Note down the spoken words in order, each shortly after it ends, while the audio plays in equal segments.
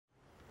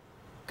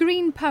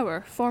Green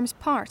power forms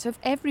part of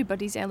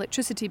everybody's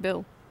electricity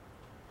bill.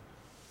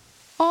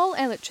 All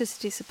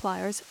electricity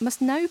suppliers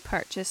must now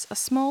purchase a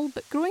small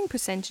but growing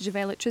percentage of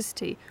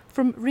electricity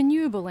from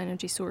renewable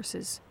energy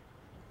sources.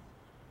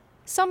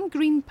 Some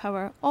green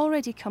power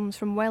already comes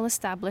from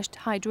well-established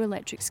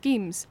hydroelectric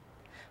schemes,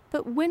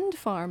 but wind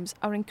farms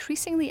are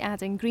increasingly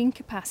adding green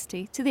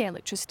capacity to the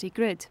electricity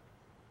grid.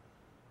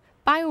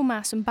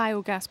 Biomass and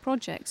biogas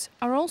projects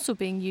are also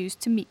being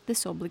used to meet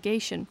this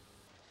obligation.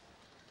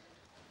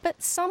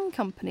 But some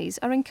companies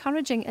are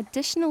encouraging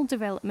additional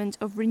development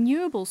of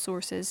renewable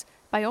sources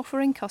by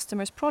offering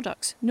customers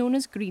products known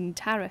as green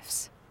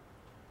tariffs.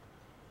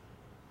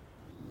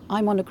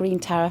 I'm on a green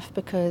tariff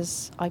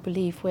because I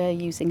believe we're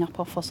using up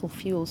our fossil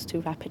fuels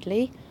too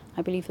rapidly.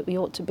 I believe that we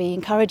ought to be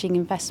encouraging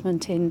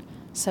investment in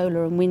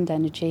solar and wind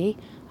energy,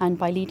 and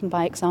by leading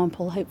by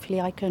example,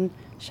 hopefully I can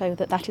show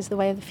that that is the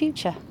way of the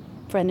future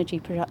for energy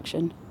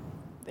production.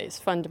 It's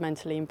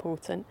fundamentally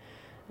important.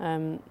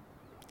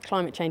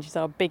 Climate change is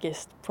our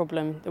biggest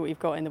problem that we've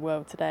got in the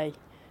world today.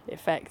 It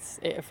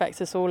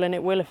affects us all, and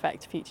it will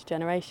affect future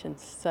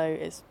generations. So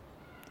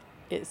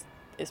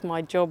it's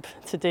my job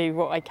to do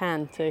what I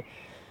can to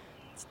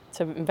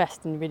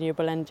invest in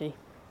renewable energy.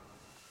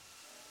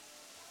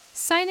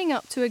 Signing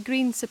up to a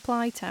green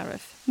supply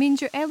tariff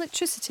means your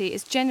electricity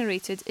is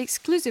generated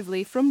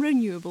exclusively from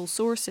renewable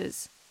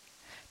sources.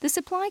 The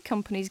supply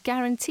companies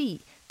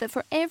guarantee that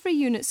for every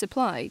unit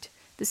supplied,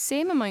 the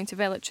same amount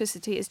of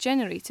electricity is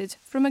generated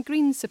from a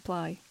green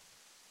supply.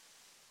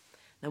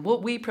 Now,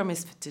 what we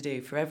promise to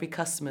do for every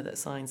customer that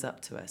signs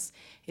up to us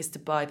is to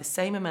buy the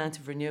same amount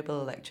of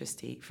renewable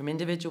electricity from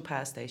individual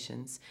power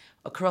stations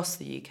across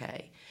the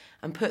UK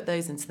and put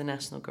those into the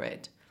national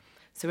grid.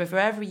 So for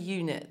every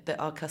unit that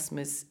our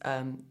customers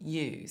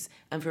use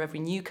and for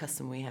every new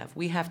customer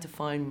we have to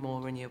find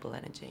more renewable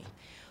energy.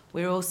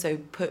 We're also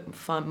put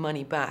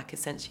money back,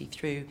 essentially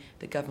through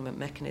the government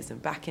mechanism,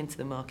 back into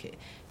the market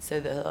so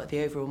that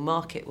the overall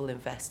market will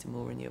invest in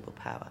more renewable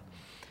power.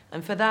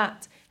 And for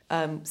that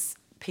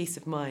peace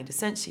of mind,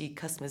 essentially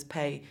customers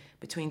pay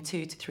between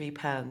 £2 to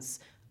 £3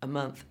 a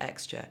month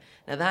extra.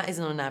 Now that is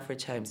on an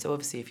average home, so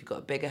obviously if you've got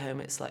a bigger home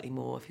it's slightly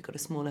more, if you've got a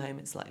smaller home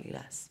it's slightly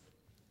less.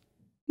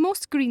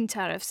 Most green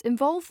tariffs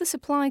involve the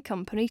supply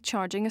company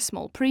charging a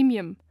small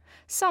premium.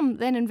 Some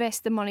then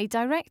invest the money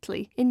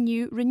directly in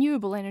new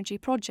renewable energy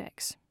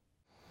projects.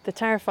 The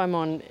tariff I'm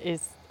on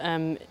is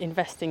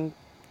investing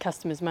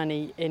customers'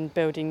 money in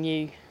building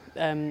new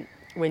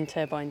wind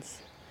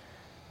turbines.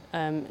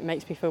 It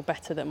makes me feel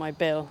better that my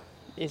bill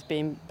is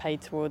being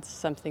paid towards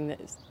something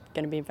that's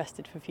going to be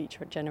invested for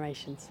future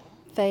generations.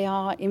 They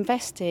are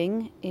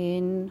investing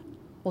in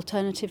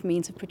alternative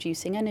means of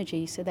producing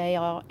energy, so they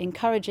are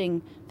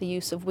encouraging the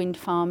use of wind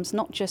farms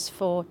not just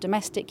for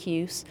domestic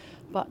use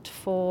but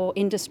for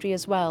industry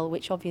as well,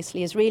 which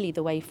obviously is really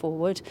the way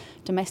forward.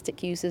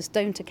 Domestic users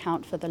don't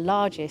account for the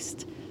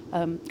largest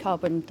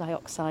carbon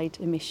dioxide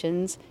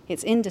emissions.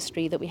 It's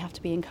industry that we have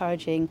to be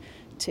encouraging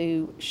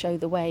to show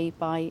the way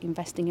by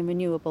investing in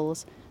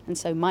renewables. And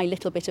so my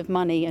little bit of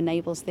money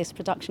enables this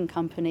production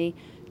company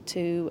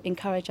to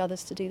encourage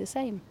others to do the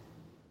same.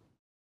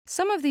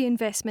 Some of the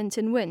investment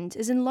in wind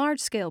is in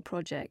large-scale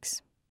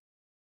projects.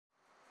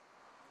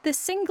 The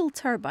single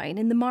turbine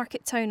in the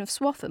market town of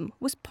Swaffham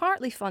was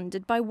partly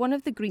funded by one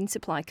of the green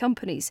supply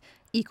companies,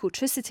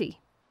 Ecotricity.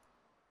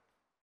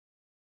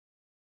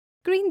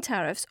 Green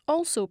tariffs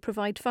also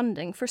provide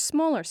funding for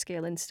smaller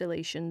scale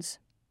installations.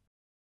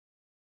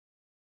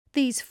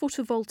 These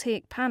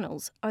photovoltaic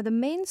panels are the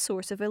main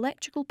source of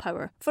electrical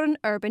power for an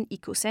urban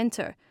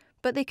eco-centre,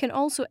 but they can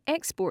also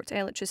export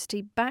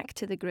electricity back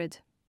to the grid.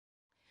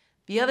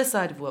 The other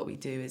side of what we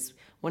do is,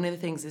 one of the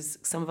things is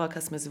some of our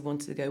customers have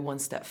wanted to go one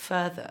step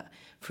further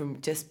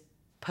from just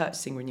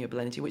purchasing renewable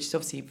energy, which is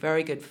obviously a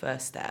very good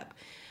first step,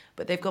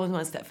 but they've gone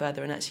one step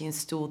further and actually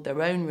installed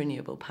their own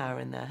renewable power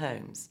in their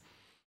homes.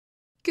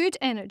 Good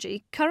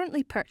Energy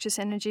currently purchase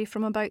energy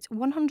from about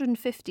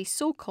 150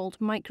 so-called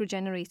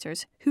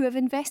microgenerators who have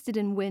invested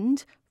in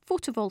wind,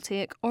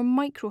 photovoltaic or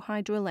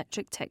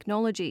microhydroelectric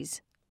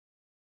technologies.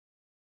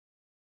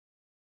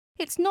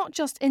 It's not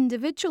just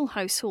individual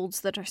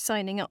households that are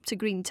signing up to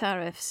green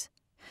tariffs.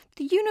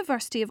 The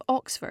University of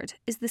Oxford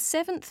is the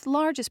 7th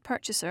largest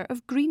purchaser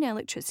of green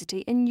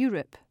electricity in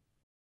Europe.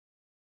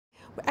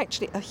 We're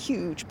actually a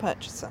huge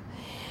purchaser,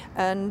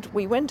 and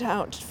we went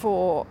out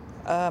for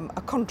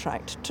a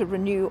contract to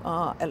renew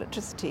our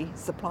electricity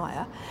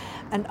supplier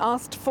and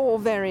asked for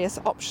various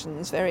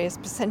options, various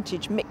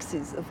percentage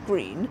mixes of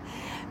green,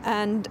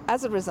 and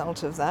as a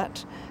result of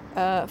that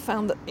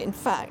found that in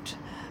fact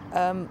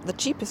the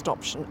cheapest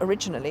option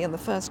originally in the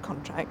first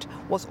contract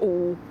was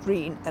all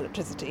green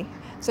electricity,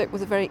 so it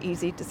was a very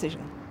easy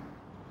decision.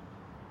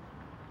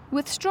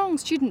 With strong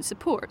student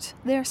support,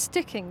 they are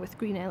sticking with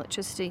green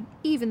electricity,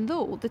 even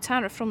though the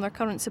tariff from their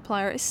current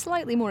supplier is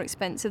slightly more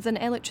expensive than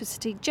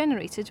electricity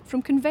generated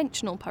from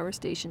conventional power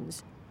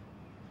stations.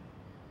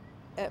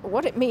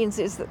 What it means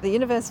is that the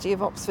University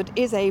of Oxford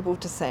is able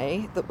to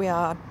say that we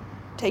are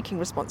taking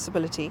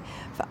responsibility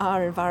for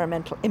our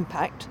environmental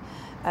impact,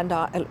 and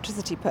our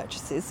electricity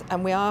purchases,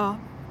 and we are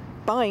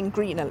buying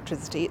green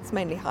electricity. It's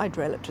mainly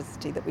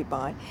hydroelectricity that we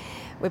buy.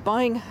 We're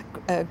buying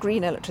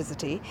green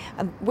electricity,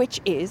 and which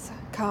is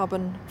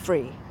carbon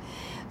free.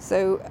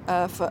 So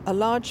for a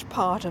large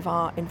part of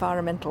our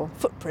environmental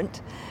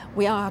footprint,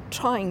 we are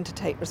trying to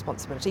take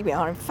responsibility. We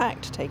are in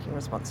fact taking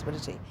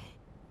responsibility.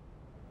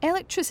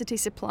 Electricity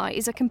supply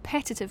is a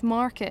competitive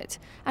market,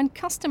 and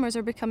customers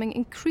are becoming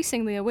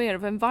increasingly aware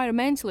of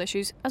environmental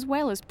issues as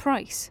well as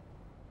price.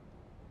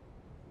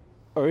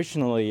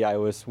 Originally, I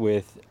was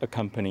with a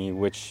company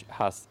which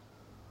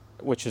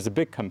is a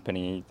big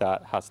company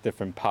that has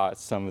different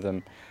parts. Some of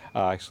them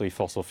are actually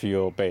fossil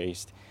fuel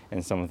based,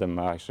 and some of them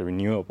are actually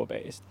renewable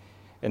based.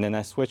 And then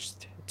I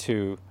switched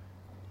to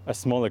a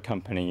smaller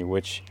company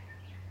which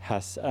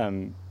has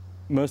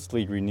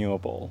mostly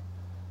renewable,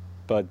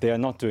 but they are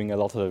not doing a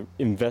lot of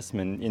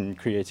investment in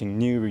creating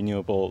new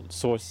renewable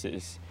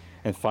sources.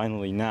 And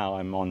finally now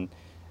I'm on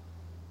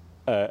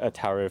a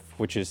tariff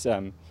which is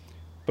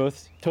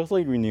both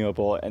totally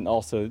renewable, and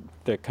also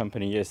the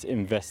company is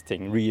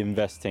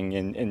reinvesting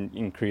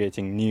in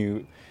creating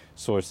new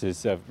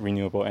sources of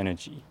renewable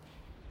energy.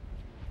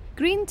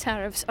 Green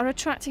tariffs are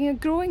attracting a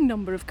growing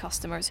number of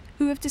customers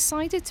who have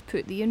decided to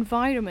put the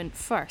environment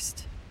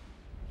first.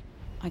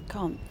 I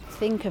can't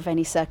think of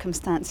any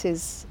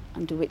circumstances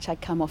under which I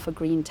come off a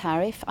green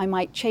tariff. I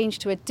might change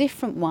to a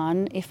different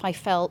one if I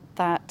felt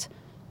that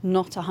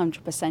not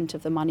 100%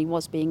 of the money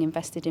was being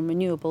invested in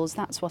renewables.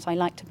 That's what I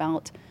liked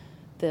about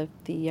the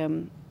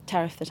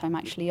tariff that I'm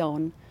actually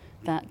on,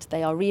 that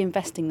they are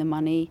reinvesting the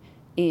money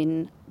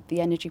in the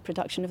energy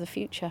production of the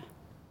future.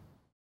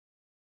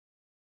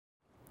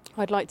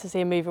 I'd like to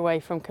see a move away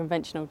from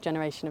conventional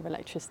generation of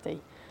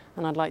electricity,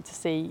 and I'd like to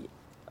see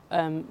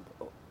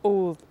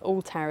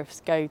all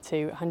tariffs go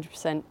to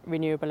 100%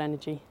 renewable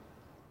energy.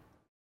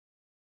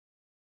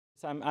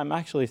 So I'm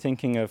actually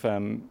thinking of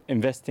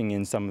investing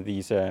in some of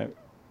these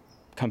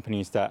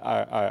companies that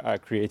are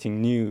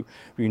creating new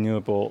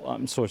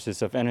renewable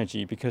sources of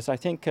energy, because I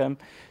think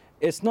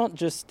it's not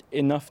just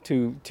enough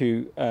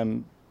to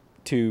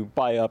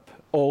buy up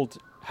old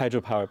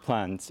hydropower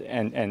plants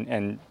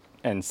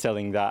and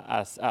selling that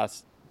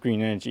as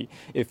green energy.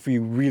 If we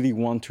really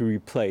want to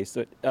replace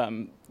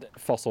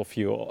fossil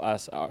fuel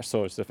as our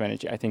source of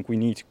energy, I think we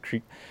need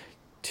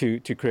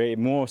to create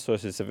more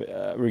sources of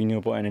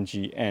renewable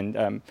energy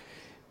and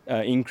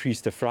increase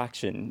the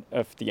fraction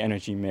of the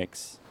energy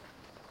mix.